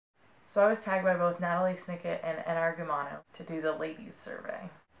So I was tagged by both Natalie Snicket and Enargumano to do the Laydeez survey.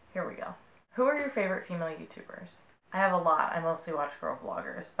 Here we go. Who are your favorite female YouTubers? I have a lot. I mostly watch girl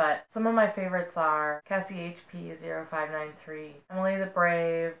vloggers, but some of my favorites are Cassie HP0593, Emily the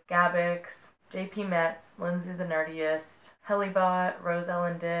Brave, Gabix, JP Metz, Lindsay the Nerdiest, Helibot, Rose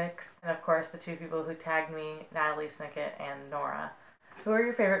Ellen Dix, and of course the two people who tagged me, Natalie Snicket and Nora. Who are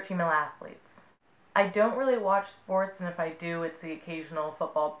your favorite female athletes? I don't really watch sports, and if I do, it's the occasional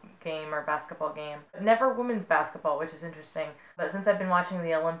football game or basketball game. Never women's basketball, which is interesting. But since I've been watching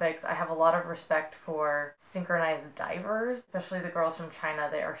the Olympics, I have a lot of respect for synchronized divers, especially the girls from China.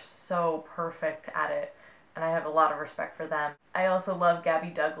 They are so perfect at it, and I have a lot of respect for them. I also love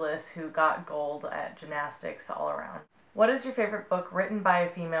Gabby Douglas, who got gold at gymnastics all around. What is your favorite book written by a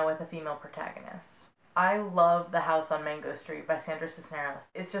female with a female protagonist? I love The House on Mango Street by Sandra Cisneros.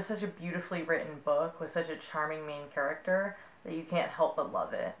 It's just such a beautifully written book with such a charming main character that you can't help but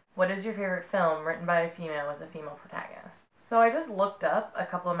love it. What is your favorite film written by a female with a female protagonist? So I just looked up a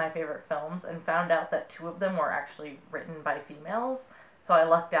couple of my favorite films and found out that 2 of them were actually written by females. So I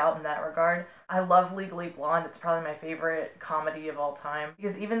lucked out in that regard. I love Legally Blonde. It's probably my favorite comedy of all time.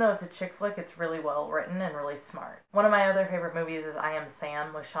 Because even though it's a chick flick, it's really well written and really smart. One of my other favorite movies is I Am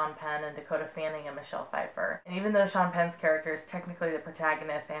Sam with Sean Penn and Dakota Fanning and Michelle Pfeiffer. And even though Sean Penn's character is technically the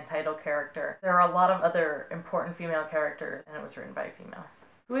protagonist and title character, there are a lot of other important female characters, and it was written by a female.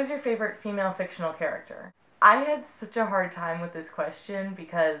 Who is your favorite female fictional character? I had such a hard time with this question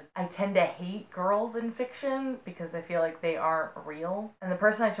because I tend to hate girls in fiction because I feel like they aren't real. And the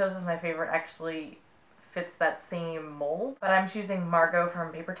person I chose as my favorite actually fits that same mold. But I'm choosing Margot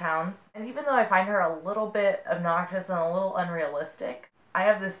from Paper Towns. And even though I find her a little bit obnoxious and a little unrealistic, I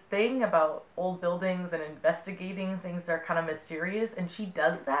have this thing about old buildings and investigating things that are kind of mysterious, and she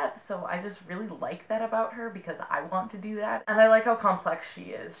does that, so I just really like that about her because I want to do that. And I like how complex she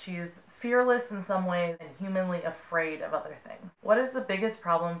is. She's fearless in some ways and humanly afraid of other things. What is the biggest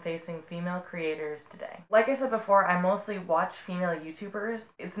problem facing female creators today? Like I said before, I mostly watch female YouTubers.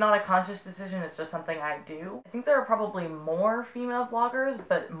 It's not a conscious decision, it's just something I do. I think there are probably more female vloggers,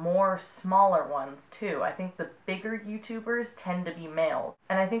 but more smaller ones too. I think the bigger YouTubers tend to be males.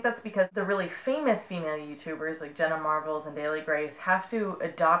 And I think that's because the really famous female YouTubers like Jenna Marbles and Daily Grace have to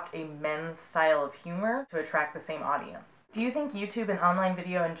adopt a men's style of humor to attract the same audience. Do you think YouTube and online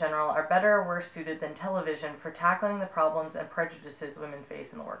video in general are better or worse suited than television for tackling the problems and prejudices women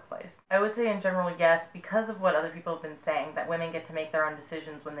face in the workplace? I would say in general yes, because of what other people have been saying, that women get to make their own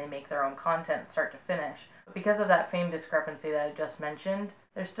decisions when they make their own content start to finish. But because of that fame discrepancy that I just mentioned,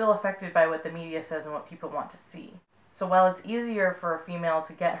 they're still affected by what the media says and what people want to see. So while it's easier for a female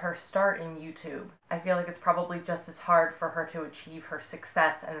to get her start in YouTube, I feel like it's probably just as hard for her to achieve her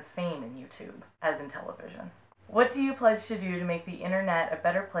success and fame in YouTube as in television. What do you pledge to do to make the internet a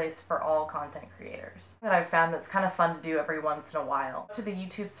better place for all content creators? That I've found that's kind of fun to do every once in a while. Go to the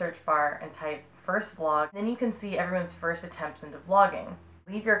YouTube search bar and type first vlog, then you can see everyone's first attempts into vlogging.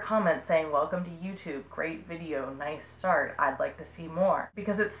 Leave your comment saying, welcome to YouTube, great video, nice start, I'd like to see more.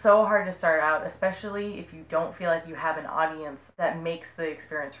 Because it's so hard to start out, especially if you don't feel like you have an audience that makes the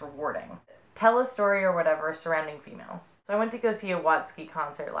experience rewarding. Tell a story or whatever surrounding females. So I went to go see a Watsky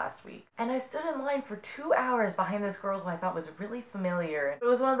concert last week, and I stood in line for 2 hours behind this girl who I thought was really familiar. It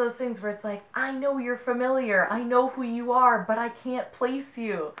was one of those things where it's like, I know you're familiar, I know who you are, but I can't place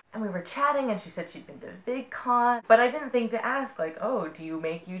you. And we were chatting, and she said she'd been to VidCon, but I didn't think to ask, like, oh, do you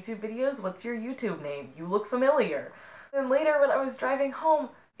make YouTube videos? What's your YouTube name? You look familiar. Then later when I was driving home,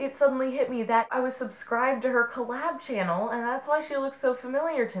 it suddenly hit me that I was subscribed to her collab channel, and that's why she looks so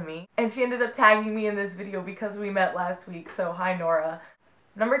familiar to me. And she ended up tagging me in this video because we met last week, so hi Nora.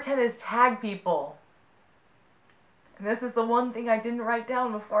 Number 10 is tag people. And this is the one thing I didn't write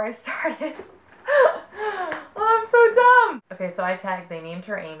down before I started. Oh, I'm so dumb! Okay, so I tagged, they named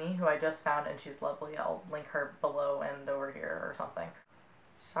her Amy, who I just found, and she's lovely. I'll link her below and over here or something.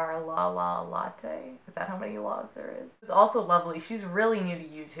 Charlala Latte. Is that how many laws there is? She's also lovely. She's really new to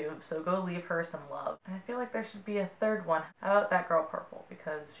YouTube, so go leave her some love. And I feel like there should be a third one. How about that girl Purple?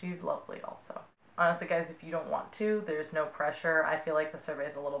 Because she's lovely also. Honestly, guys, if you don't want to, there's no pressure. I feel like the survey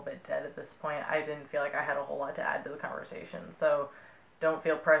is a little bit dead at this point. I didn't feel like I had a whole lot to add to the conversation, so don't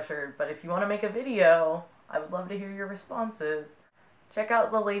feel pressured. But if you want to make a video, I would love to hear your responses. Check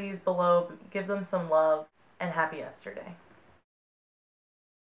out the ladies below, give them some love, and happy Esther Day.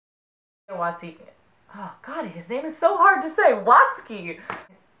 Watsky. Oh god, his name is so hard to say. Watsky!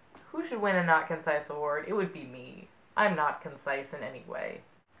 Who should win a Not Concise award? It would be me. I'm not concise in any way.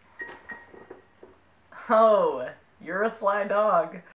 Oh, you're a sly dog.